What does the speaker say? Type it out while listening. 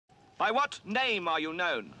By what name are you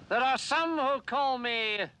known? There are some who call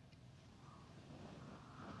me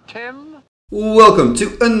Tim. Welcome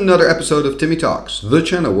to another episode of Timmy Talks, the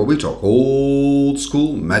channel where we talk old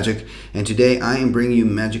school magic. And today I am bringing you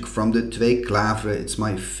magic from the Klaveren. It's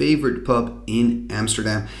my favorite pub in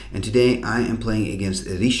Amsterdam. And today I am playing against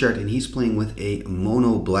Richard, and he's playing with a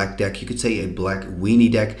mono black deck. You could say a black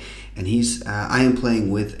weenie deck. And I am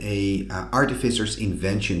playing with a Artificer's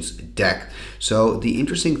Inventions deck. So the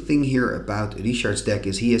interesting thing here about Richard's deck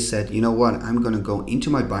is he has said, you know what, I'm going to go into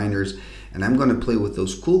my binders and I'm going to play with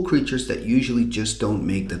those cool creatures that usually just don't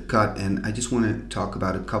make the cut. And I just want to talk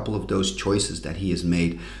about a couple of those choices that he has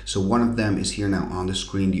made. So one of them is here now on the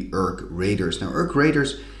screen, the Erg Raiders. Now Erg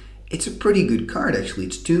Raiders, it's a pretty good card actually.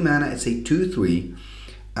 It's 2 mana, it's a 2/3.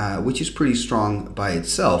 Which is pretty strong by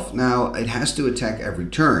itself. Now it has to attack every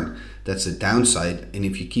turn. That's a downside, and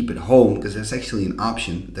if you keep it home, because that's actually an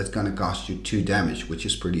option, that's going to cost you 2 damage, which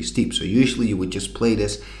is pretty steep. So usually you would just play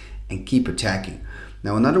this and keep attacking.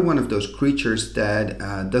 Now another one of those creatures that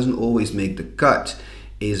doesn't always make the cut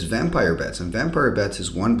is Vampire Bats. And Vampire Bats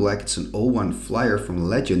is 1 black, it's an 0/1 flyer from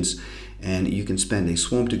Legends, and you can spend a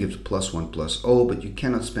swamp to give it +1/+0, but you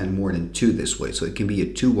cannot spend more than 2 this way. So it can be a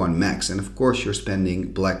 2/1 max, and of course you're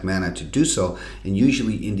spending black mana to do so. And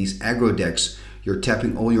usually in these aggro decks, you're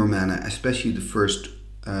tapping all your mana, especially the first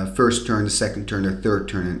turn, the second turn, the third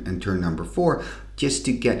turn, and turn number 4, just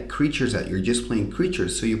to get creatures out. You're just playing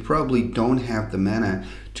creatures, so you probably don't have the mana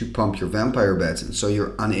to pump your Vampire Bats, and so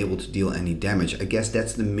you're unable to deal any damage. I guess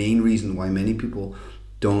that's the main reason why many people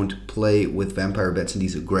don't play with Vampire Bats in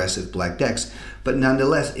these aggressive black decks. But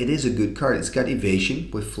nonetheless, it is a good card. It's got evasion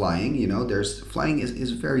with flying. You know, flying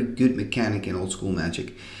is a very good mechanic in old school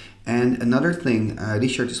Magic. And another thing,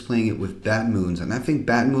 Richard is playing it with Bad Moons, and I think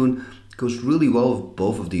Bad Moon goes really well with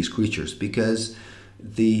both of these creatures because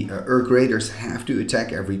the Erg Raiders have to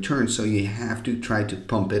attack every turn, so you have to try to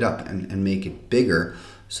pump it up and make it bigger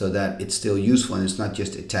so that it's still useful and it's not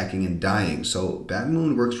just attacking and dying. So Bad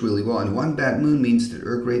Moon works really well, and 1 Bad Moon means that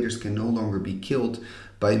Erg Raiders can no longer be killed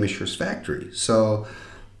by Mishra's Factory. So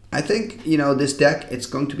I think, you know, this deck, it's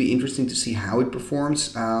going to be interesting to see how it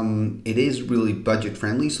performs. It is really budget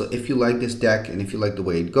friendly, so if you like this deck and if you like the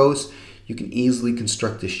way it goes, you can easily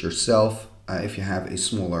construct this yourself if you have a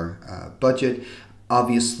smaller budget.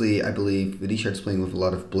 Obviously, I believe Richard's playing with a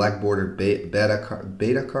lot of black border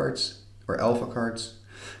beta cards or alpha cards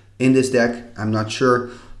in this deck. I'm not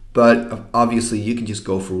sure, but obviously you can just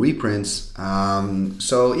go for reprints.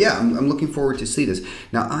 So yeah, I'm looking forward to see this.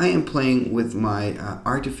 Now I am playing with my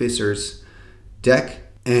Artificer's deck,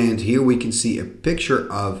 and here we can see a picture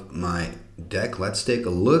of my deck. Let's take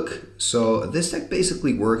a look. So this deck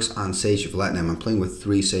basically works on Sage of Lat-Nam. I'm playing with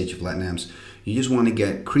 3 Sage of Lat-Nams. You just want to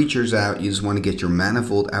get creatures out. You just want to get your mana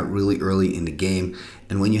vault out really early in the game.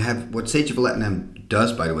 And when you have, what Sage of Lat-Nam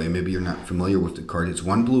does, by the way, maybe you're not familiar with the card, it's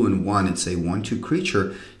 1 blue and 1. It's a 1/2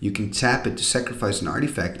 creature. You can tap it to sacrifice an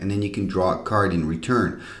artifact, and then you can draw a card in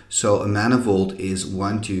return. So a mana vault is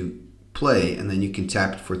 1 to play, and then you can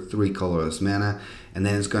tap it for 3 colorless mana, and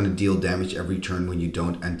then it's going to deal damage every turn when you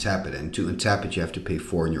don't untap it. And to untap it, you have to pay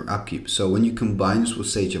 4 in your upkeep. So when you combine this with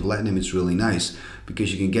Sage of Lat-Nam, it's really nice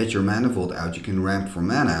because you can get your mana vault out, you can ramp for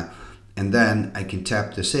mana, and then I can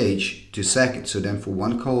tap the Sage to sack it. So then for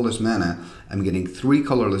 1 colorless mana, I'm getting 3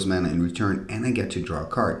 colorless mana in return, and I get to draw a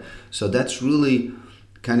card. So that's really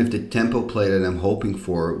kind of the tempo play that I'm hoping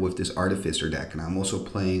for with this Artificer deck. And I'm also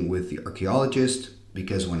playing with the Archaeologist,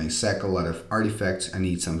 because when I sack a lot of artifacts, I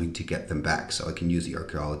need something to get them back, so I can use the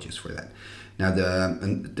Archaeologist for that. Now,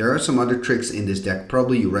 there are some other tricks in this deck.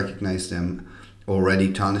 Probably you recognize them already.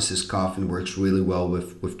 Tanis's Coffin works really well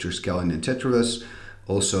with Triskelion and Tetravus.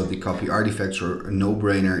 Also, the copy artifacts are a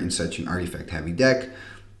no-brainer in such an artifact-heavy deck.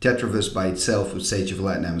 Tetravus by itself with Sage of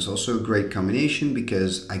Lat-Nam is also a great combination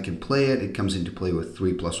because I can play it. It comes into play with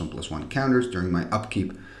 3 +1/+1 counters. During my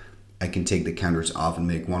upkeep, I can take the counters off and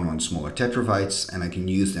make 1/1 smaller Tetravites, and I can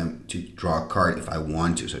use them to draw a card if I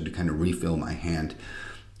want to, so to kind of refill my hand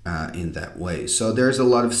in that way. So there's a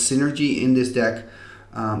lot of synergy in this deck.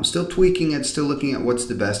 Still tweaking it, still looking at what's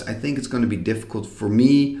the best. I think it's going to be difficult for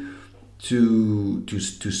me to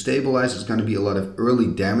stabilize. It's going to be a lot of early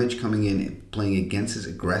damage coming in and playing against this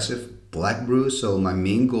aggressive black brew. So my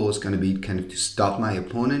main goal is going to be kind of to stop my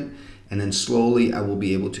opponent, and then slowly I will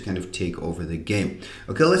be able to kind of take over the game.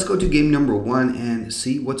 Okay, let's go to game number 1 and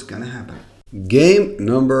see what's gonna happen. Game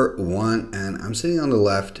number 1, and I'm sitting on the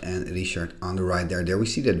left and Richard on the right there. There we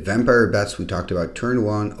see that Vampire Bats we talked about, turn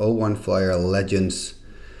 1, 0/1 flyer, Legends.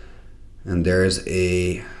 And there's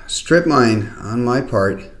a strip mine on my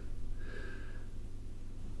part.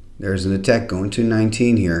 There's an attack going to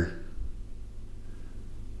 19 here.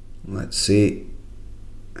 Let's see.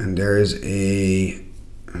 And there is a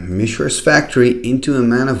Mishra's Factory into a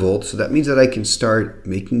Mana Vault. So that means that I can start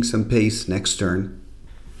making some pace next turn.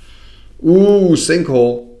 Ooh,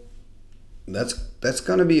 Sinkhole. That's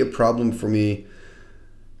gonna be a problem for me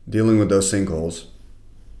dealing with those sinkholes.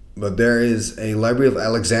 But there is a Library of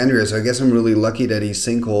Alexandria, so I guess I'm really lucky that he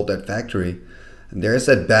sinkholed that factory. And there's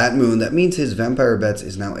that Bad Moon. That means his Vampire Bats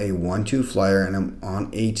is now a 1/2 flyer, and I'm on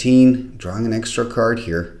 18, drawing an extra card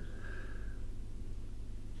here.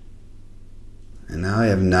 And now I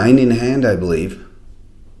have 9 in hand, I believe.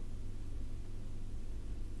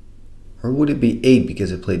 Or would it be 8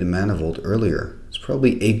 because I played the Mana Vault earlier? It's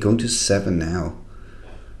probably 8 going to 7 now.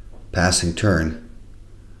 Passing turn.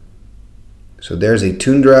 So there's a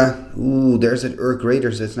Tundra. Ooh, there's an Erg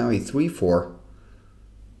Raiders. That's now a 3/4.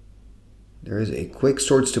 There is a quick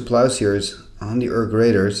Swords to Plowshares on the Erg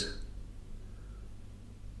Raiders.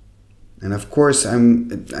 And of course,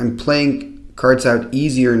 I'm playing cards out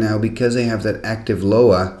easier now because I have that active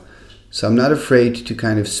Loa. So I'm not afraid to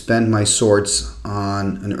kind of spend my swords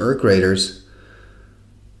on an Erg Raiders.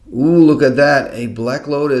 Ooh, look at that. A Black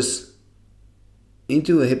Lotus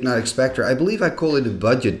into a Hypnotic Spectre. I believe I called it a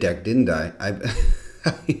budget deck, didn't I?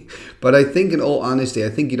 But I think, in all honesty, I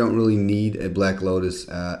think you don't really need a Black Lotus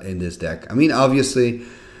in this deck. I mean, obviously,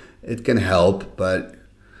 it can help, but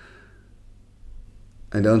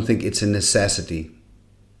I don't think it's a necessity.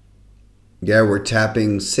 Yeah, we're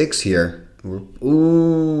tapping 6 here.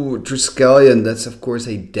 Ooh, Triskelion. That's, of course,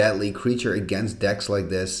 a deadly creature against decks like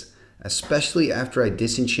this, especially after I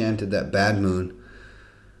disenchanted that Bad Moon.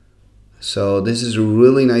 So this is a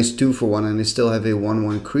really nice 2-for-1, and I still have a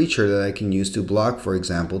 1/1 creature that I can use to block, for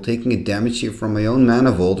example. Taking a damage here from my own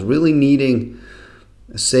Mana Vault, really needing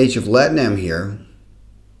a Sage of Lat-Nam here.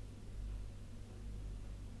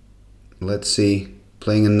 Let's see,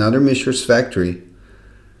 playing another Mishra's Factory.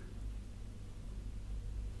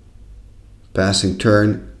 Passing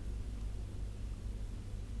turn.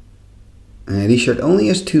 And Richard only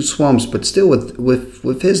has 2 swamps, but still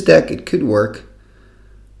with his deck it could work.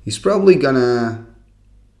 He's probably gonna...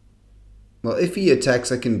 Well, if he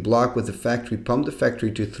attacks, I can block with the factory, pump the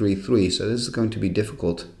factory to 3/3, so this is going to be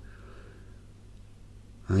difficult.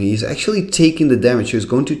 He's actually taking the damage. He's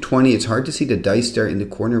going to 20. It's hard to see the dice there in the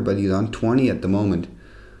corner, but he's on 20 at the moment.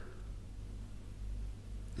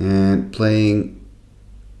 And playing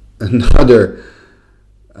another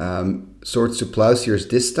Swords to Plowshares,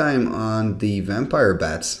 this time on the Vampire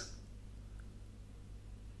Bats.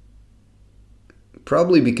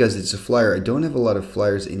 Probably because it's a flyer. I don't have a lot of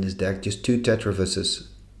flyers in this deck, just 2 Tetravises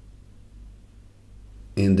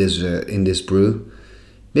in this brew.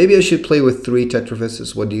 Maybe I should play with 3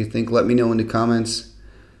 Tetravises. What do you think? Let me know in the comments.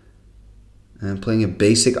 I'm playing a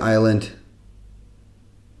basic island.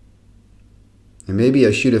 And maybe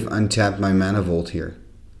I should have untapped my Mana Vault here.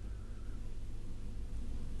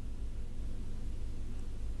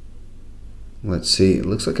 Let's see. It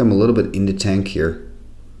looks like I'm a little bit in the tank here.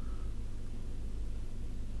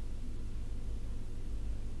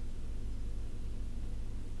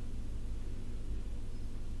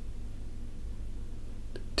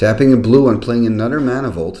 Tapping a blue and playing another Mana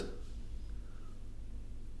Vault.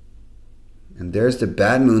 And there's the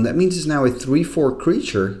Bad Moon. That means it's now a 3/4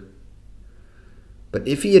 creature. But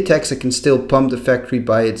if he attacks, I can still pump the factory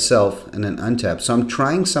by itself and then untap. So I'm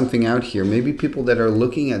trying something out here. Maybe people that are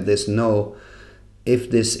looking at this know if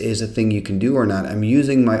this is a thing you can do or not. I'm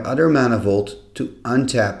using my other Mana Vault to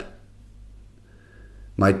untap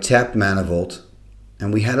my tapped Mana Vault.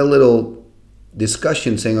 And we had a little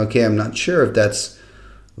discussion saying, okay, I'm not sure if that's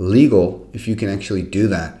legal, if you can actually do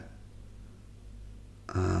that.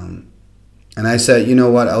 And I said, you know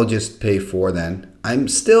what, I'll just pay 4 then. I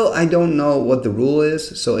don't know what the rule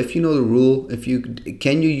is. So if you know the rule,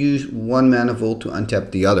 can you use 1 Mana Vault to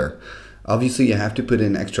untap the other? Obviously you have to put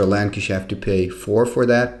in extra land because you have to pay 4 for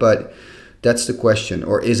that, but that's the question.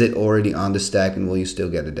 Or is it already on the stack and will you still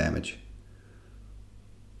get the damage?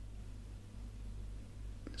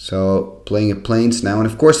 So playing a Plains now, and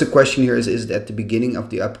of course the question here is it at the beginning of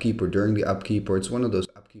the upkeep or during the upkeep, or it's one of those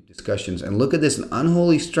upkeep discussions. And look at this, an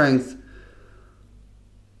Unholy Strength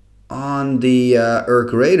on the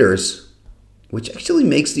Erg Raiders, which actually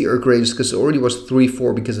makes the Erg Raiders, because it already was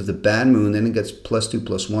 3/4 because of the Bad Moon, then it gets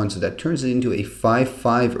 +2/+1, so that turns it into a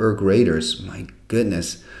 5/5 Erg Raiders. My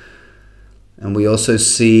goodness. And we also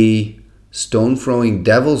see Stone Throwing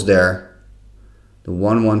Devils there, the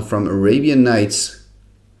 1/1 from Arabian Nights.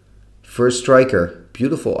 First striker,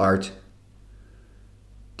 beautiful art.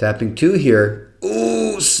 Tapping 2 here.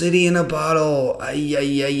 Ooh, City in a Bottle. Ay,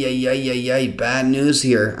 ay, ay, ay, ay, ay, ay. Bad news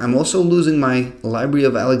here. I'm also losing my Library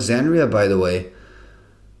of Alexandria, by the way.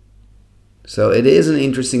 So it is an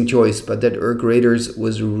interesting choice, but that Erg Raiders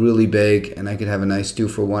was really big and I could have a nice 2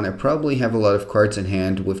 for 1. I probably have a lot of cards in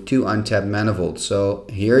hand with 2 untapped manifolds. So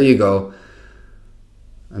here you go.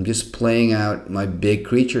 I'm just playing out my big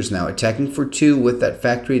creatures now. Attacking for 2 with that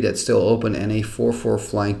factory that's still open and a 4/4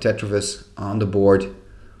 flying Tetravis on the board.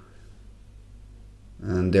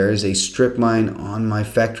 And there is a strip mine on my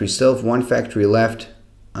factory. Still have 1 factory left.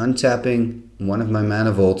 Untapping one of my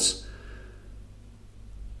manifolds.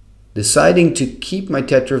 Deciding to keep my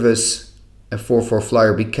Tetravis a 4/4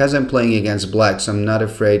 flyer because I'm playing against black, so I'm not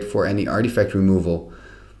afraid for any artifact removal.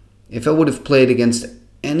 If I would have played against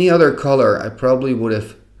any other color, I probably would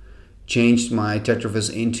have changed my Tetravis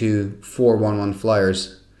into 4/1/1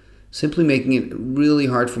 flyers, simply making it really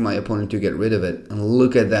hard for my opponent to get rid of it. And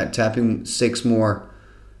look at that, tapping 6 more.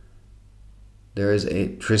 There is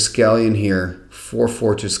a Triskelion here,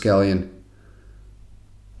 4/4 Triskelion.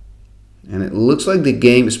 And it looks like the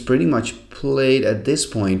game is pretty much played at this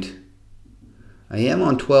point. I am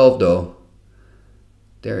on 12 though.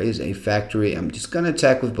 There is a factory. I'm just going to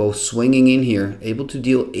attack with both, swinging in here, able to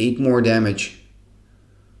deal 8 more damage.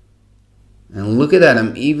 And look at that,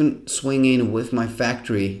 I'm even swinging with my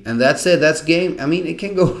factory. And that's it, that's game. I mean, it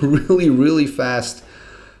can go really, really fast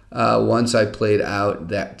once I played out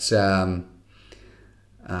that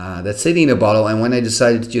city in a bottle. And when I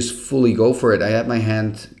decided to just fully go for it, I had my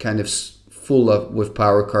hand kind of full up with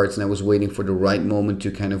power cards and I was waiting for the right moment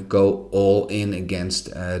to kind of go all in against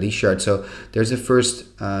Richard. So there's a first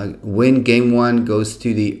win. Game 1 goes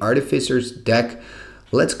to the Artificer's deck.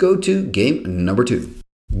 Let's go to game number 2.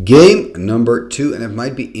 Game number 2, and it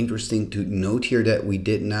might be interesting to note here that we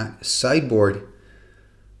did not sideboard.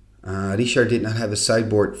 Richard did not have a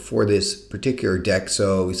sideboard for this particular deck,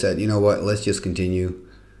 so we said, you know what, let's just continue.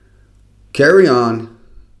 Carry on.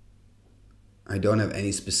 I don't have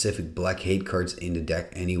any specific black hate cards in the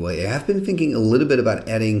deck anyway. I have been thinking a little bit about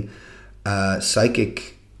adding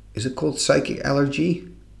Psychic. Is it called Psychic Allergy?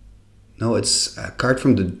 No, it's a card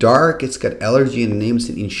from the dark. It's got allergy and the name is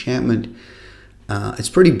an enchantment. It's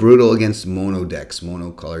pretty brutal against mono decks,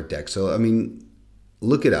 mono-colored decks. So, I mean,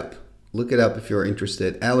 look it up. Look it up if you're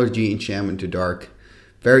interested. Allergy, enchantment to dark.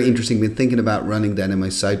 Very interesting. Been thinking about running that in my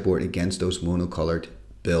sideboard against those mono-colored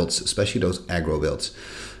builds, especially those aggro builds.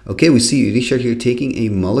 Okay, we see Richard here taking a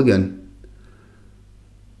mulligan.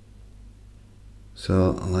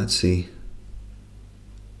 So, let's see.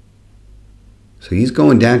 So he's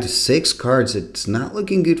going down to 6 cards. It's not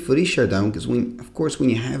looking good for Richard down because, of course, when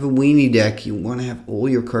you have a Weenie deck, you want to have all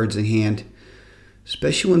your cards in hand,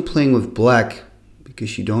 especially when playing with black,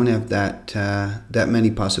 because you don't have that many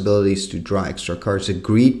possibilities to draw extra cards. A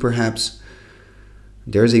Greed, perhaps.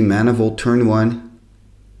 There's a Manifold, turn 1.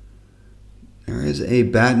 There is a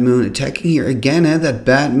Bad Moon attacking here again. That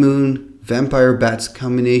Bad Moon Vampire Bats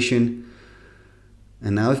combination,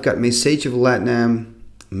 and now we've got Message of Lat-Nam.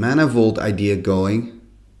 Manifold idea going.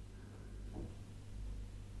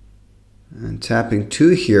 And tapping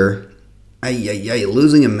 2 here.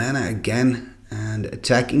 Losing a mana again. And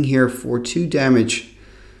attacking here for 2 damage.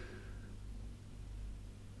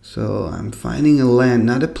 So I'm finding a land.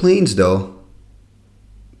 Not a plains though.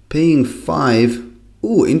 Paying 5.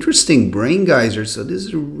 Ooh, interesting. Brain Geyser. So this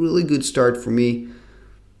is a really good start for me.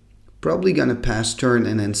 Probably gonna pass turn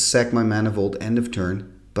and then sack my Manifold end of turn.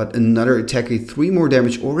 But another attacker, 3 more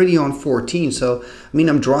damage, already on 14. So, I mean,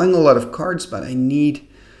 I'm drawing a lot of cards, but I need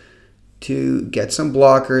to get some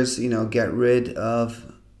blockers, you know, get rid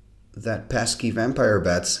of that pesky Vampire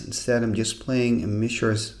Bats. Instead, I'm just playing a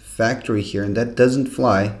Mishra's Factory here, and that doesn't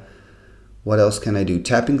fly. What else can I do?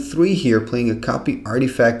 Tapping 3 here, playing a copy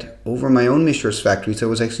artifact over my own Mishra's Factory. So I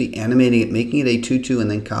was actually animating it, making it a 2/2, and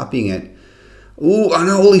then copying it. Ooh,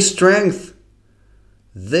 Unholy Strength!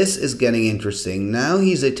 This is getting interesting. Now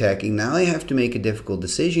he's attacking. Now I have to make a difficult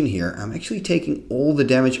decision here. I'm actually taking all the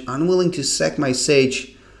damage, unwilling to sack my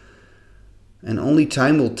Sage. And only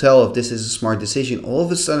time will tell if this is a smart decision. All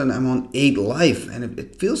of a sudden I'm on 8 life. And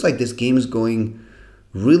it feels like this game is going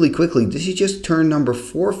really quickly. This is just turn number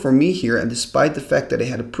 4 for me here. And despite the fact that I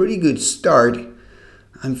had a pretty good start,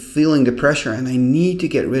 I'm feeling the pressure and I need to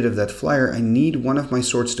get rid of that flyer. I need one of my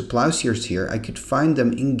Swords to Plowshares here. I could find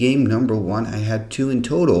them in game number 1. I had 2 in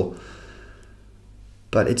total.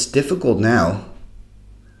 But it's difficult now.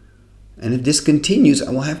 And if this continues,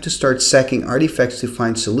 I will have to start sacking artifacts to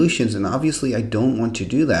find solutions. And obviously I don't want to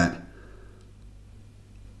do that.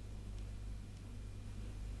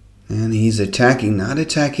 And he's attacking, not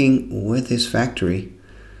attacking with his factory.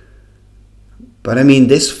 But I mean,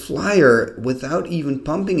 this flyer, without even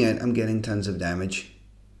pumping it, I'm getting tons of damage.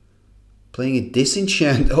 Playing a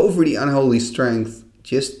Disenchant over the Unholy Strength,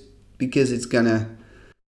 just because it's gonna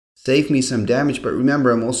save me some damage. But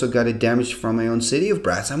remember, I'm also got a damage from my own City of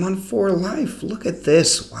Brass. I'm on 4 life. Look at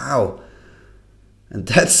this. Wow. And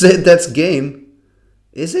that's it. That's game.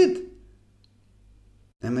 Is it?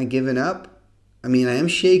 Am I giving up? I mean, I am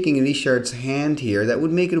shaking Richard's hand here. That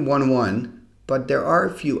would make it 1-1. But there are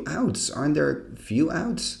a few outs. Aren't there a few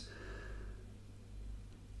outs?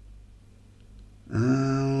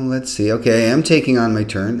 Let's see. Okay, I am taking on my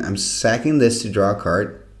turn. I'm sacking this to draw a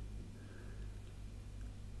card.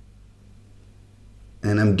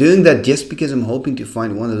 And I'm doing that just because I'm hoping to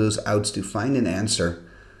find one of those outs, to find an answer.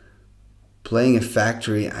 Playing a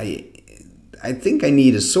factory, I think I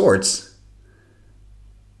need a swords.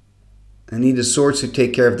 I need a swords to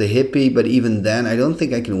take care of the hippie, but even then, I don't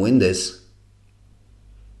think I can win this.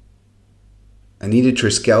 I need a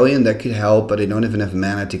Triskelion, that could help, but I don't have enough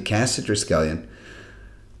mana to cast a Triskelion.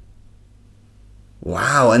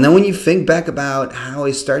 Wow, and then when you think back about how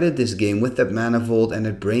I started this game with that Mana Vault and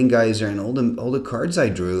that Brain Geyser and all the cards I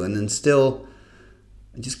drew, and then still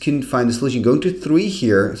I just couldn't find a solution. Going to 3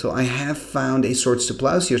 here, so I have found a Swords to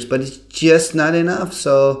Plowshares, but it's just not enough.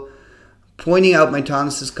 So pointing out my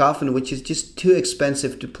Thomas's Coffin, which is just too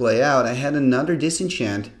expensive to play out. I had another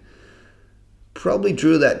Disenchant. Probably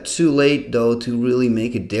drew that too late though to really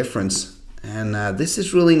make a difference. And this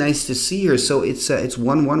is really nice to see here. So it's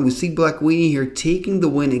 1-1. We see Black Weenie here taking the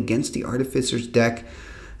win against the Artificer's deck.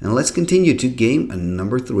 And let's continue to game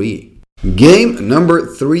number 3. Game number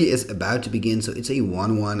 3 is about to begin. So it's a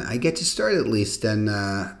 1-1. I get to start at least. And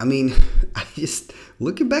I mean, I just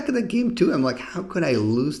looking back at that game too, I'm like, how could I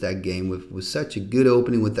lose that game with such a good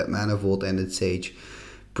opening with that Mana Vault and its Sage?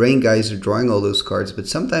 Brain Geyser drawing all those cards. But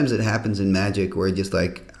sometimes it happens in Magic where just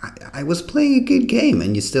like, I was playing a good game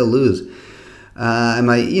and you still lose.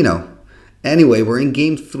 Anyway, we're in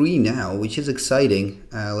game 3 now, which is exciting.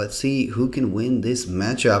 Let's see who can win this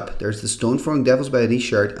matchup. There's the Stone-Throwing Devils by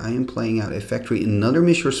Richard. I am playing out a factory, another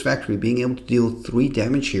Mishra's Factory, being able to deal 3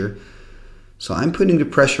 damage here. So I'm putting the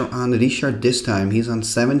pressure on Richard this time. He's on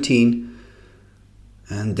 17.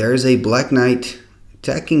 And there's a Black Knight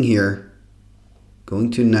attacking here. Going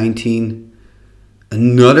to 19.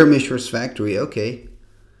 Another Mishra's Factory, okay.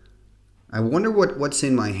 I wonder what's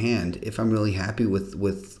in my hand, if I'm really happy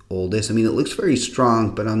with all this. I mean, it looks very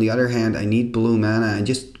strong, but on the other hand, I need blue mana and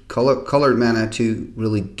just colored mana to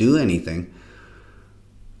really do anything.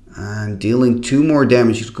 And dealing 2 more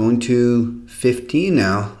damage. He's going to 15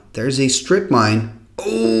 now. There's a Strip Mine.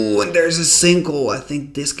 Oh, and there's a Sinkhole. I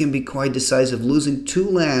think this can be quite decisive. Losing 2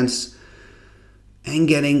 lands and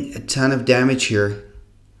getting a ton of damage here.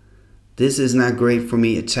 This is not great for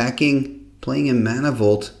me. Attacking, playing a Mana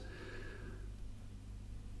Vault.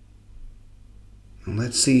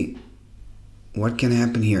 Let's see what can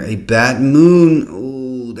happen here. A Bad Moon.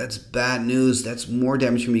 Oh, that's bad news. That's more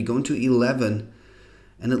damage for me. Going to 11.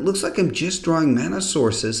 And it looks like I'm just drawing mana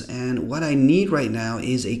sources. And what I need right now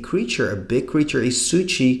is a creature, a big creature, a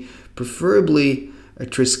Suchi, preferably a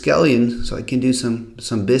Triskelion, so I can do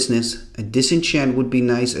some business. A Disenchant would be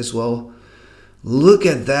nice as well. Look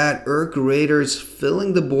at that. Erg Raiders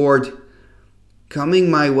filling the board.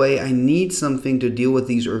 Coming my way. I need something to deal with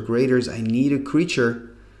these Erg Raiders. I need a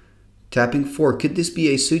creature. Tapping 4. Could this be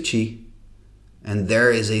a Suchi? And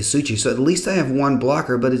there is a Suchi. So at least I have 1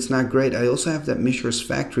 blocker, but it's not great. I also have that Mishra's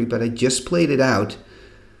Factory, but I just played it out.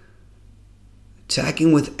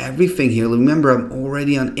 Attacking with everything here. Remember, I'm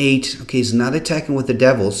already on 8. Okay, he's not attacking with the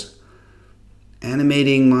Devils.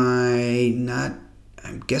 Animating my...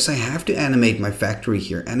 I guess I have to animate my factory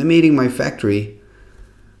here. Animating my factory.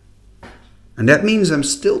 And that means I'm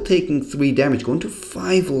still taking 3 damage, going to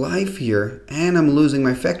 5 life here, and I'm losing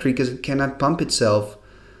my factory because it cannot pump itself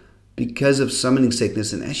because of Summoning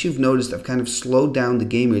Sickness. And as you've noticed, I've kind of slowed down the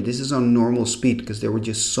game here. This is on normal speed because there were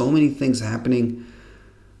just so many things happening.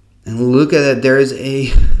 And look at that, there is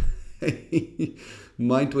a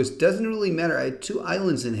Mind Twist. Doesn't really matter. I had 2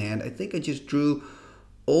 islands in hand. I think I just drew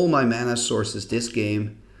all my mana sources this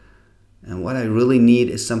game. And what I really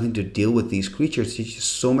need is something to deal with these creatures. There's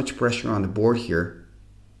just so much pressure on the board here.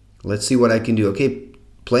 Let's see what I can do. Okay,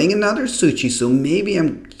 playing another Suchi, so maybe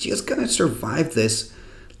I'm just going to survive this.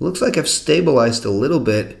 Looks like I've stabilized a little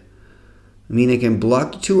bit. I mean, I can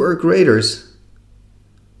block the 2 Erg Raiders.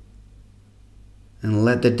 And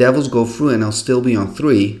let the Devils go through and I'll still be on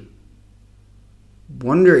 3.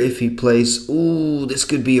 Wonder if he plays... Ooh, this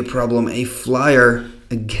could be a problem. A Flyer...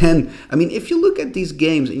 Again, I mean, if you look at these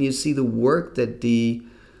games and you see the work that the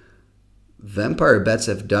Vampire Bats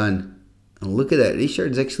have done, and look at that,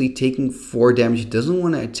 Richard's actually taking 4 damage. He doesn't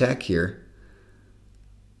want to attack here.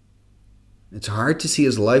 It's hard to see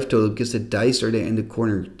his life total because the dice are there in the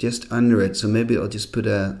corner just under it. So maybe I'll just put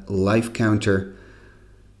a life counter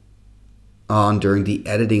on during the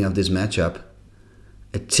editing of this matchup.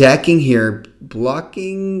 Attacking here,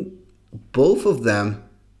 blocking both of them.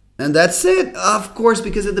 And that's it. Of course,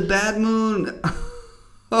 because of the bad moon.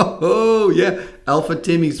 Oh, yeah. Alpha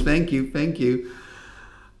Timmy's, thank you, thank you.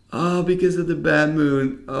 Oh, because of the bad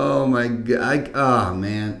moon. Oh, my God. Oh,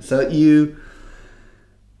 man. So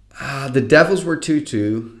the Devils were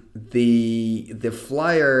 2-2. The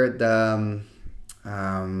Flyer, the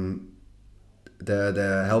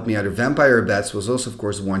help me out, the Vampire Bats was also, of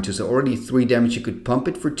course, 1-2. So already 3 damage. You could pump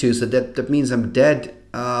it for 2. So that means I'm dead.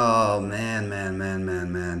 Oh,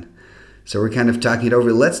 man. So we're kind of talking it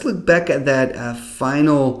over. Let's look back at that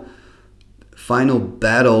final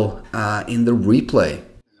battle in the replay.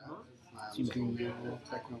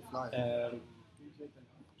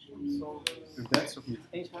 Bats of niet?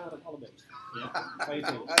 Eens gaan het allerbest. Ja. Ga je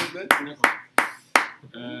tegen.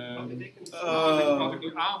 Als ik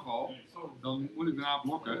nu aanval, dan moet ik daarna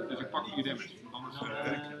blokken, dus ik pak 4 damage. Anders,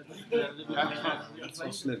 Dat is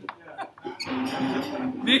wel slim.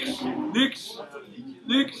 Niks.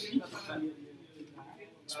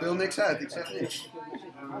 Speel niks uit, ik zeg niks.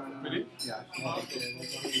 Wil je? Ja.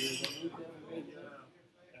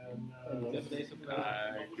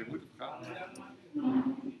 Ik moet het gaan.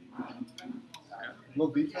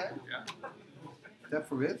 Blok beat jij? Ja. Tap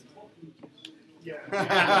voor wit.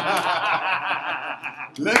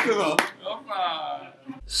 Lekker man! Hoppa!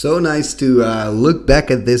 So nice to look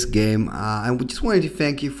back at this game. And we just wanted to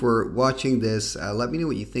thank you for watching this. Let me know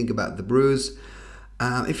what you think about the brews.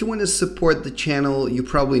 If you want to support the channel, you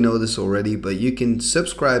probably know this already, but you can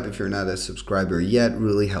subscribe if you're not a subscriber yet. It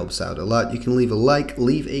really helps out a lot. You can leave a like,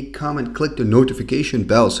 leave a comment, click the notification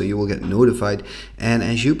bell so you will get notified. And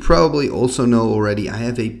as you probably also know already, I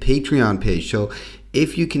have a Patreon page. So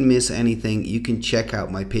if you can miss anything, you can check out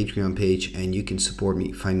my Patreon page and you can support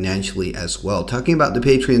me financially as well. Talking about the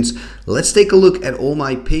patrons, let's take a look at all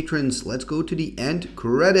my patrons. Let's go to the end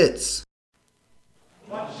credits.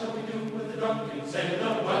 What shall we do with the drunken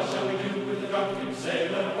sailor? What shall we do with the drunken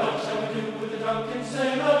sailor? What shall we do with the drunken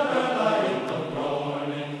sailor? Early in the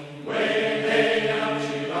morning, way hey and up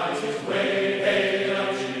she rises, way hey and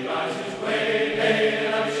up she rises, way hey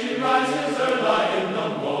and up she rises. Early in the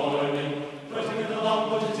morning, put him in the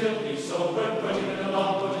longboat until he's sober. Put him in the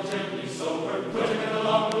longboat until he's sober. Put him in the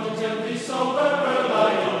longboat until he's sober.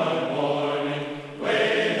 Early in the morning,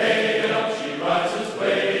 way hey and up she rises,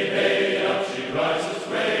 way hey and up she rises.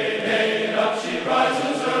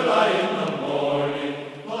 Rises early in the morning.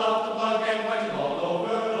 Pull out the plug and wet him all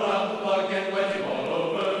over. Pull out the plug and wet him all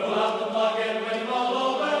over. Pull out the plug and wet him all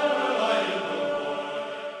over. Early in the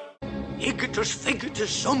morning. Icketus, ficketus,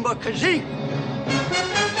 somber, kazee.